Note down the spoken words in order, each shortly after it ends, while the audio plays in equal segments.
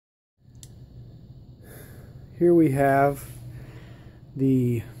here we have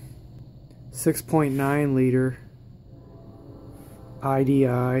the 6.9 liter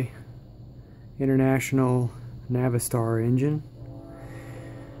IDI International Navistar engine.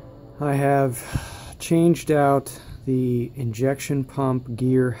 I have changed out the injection pump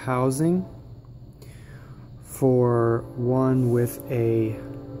gear housing for one with a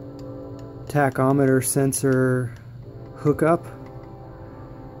tachometer sensor hookup,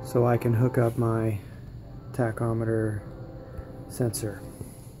 so I can hook up my tachometer sensor.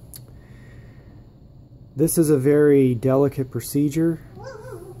 This is a very delicate procedure,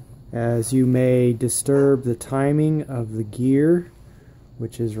 as you may disturb the timing of the gear,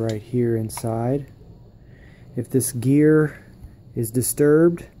 which is right here inside. If this gear is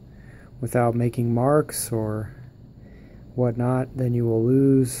disturbed without making marks or whatnot, then you will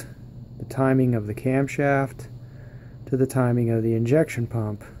lose the timing of the camshaft to the timing of the injection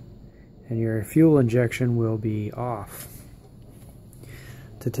pump, and your fuel injection will be off.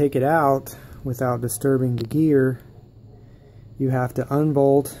 To take it out without disturbing the gear, you have to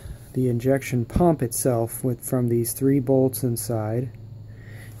unbolt the injection pump itself from these 3 bolts inside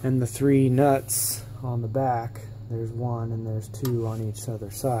and the 3 nuts on the back. There's 1 and there's 2 on each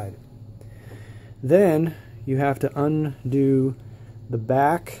other side. Then you have to undo the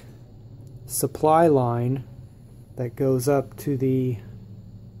back supply line that goes up to the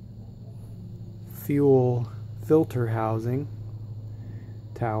fuel filter housing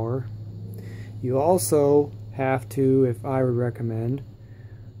tower. You also have to, if I would recommend,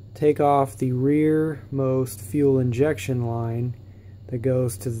 take off the rearmost fuel injection line that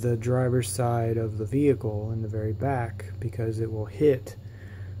goes to the driver's side of the vehicle in the very back, because it will hit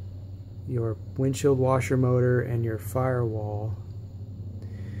your windshield washer motor and your firewall.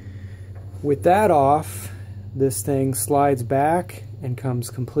 With that off, this thing slides back and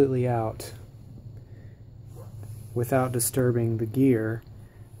comes completely out without disturbing the gear.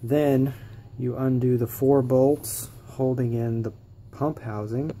 Then you undo the 4 bolts holding in the pump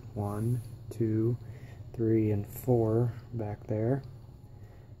housing, 1, 2, 3, and 4 back there,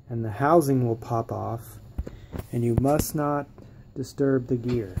 and the housing will pop off, and you must not disturb the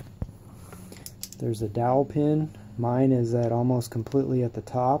gear. There's a dowel pin. Mine is almost completely at the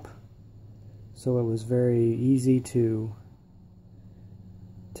top, so it was very easy to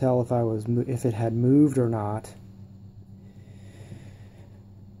tell if it had moved or not.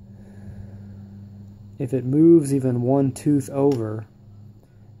 If it moves even 1 tooth over,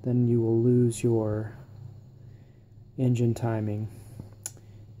 then you will lose your engine timing,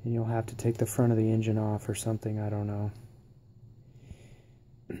 and you'll have to take the front of the engine off or something, I don't know.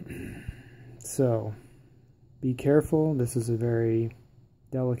 So be careful. This is a very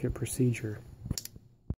delicate procedure.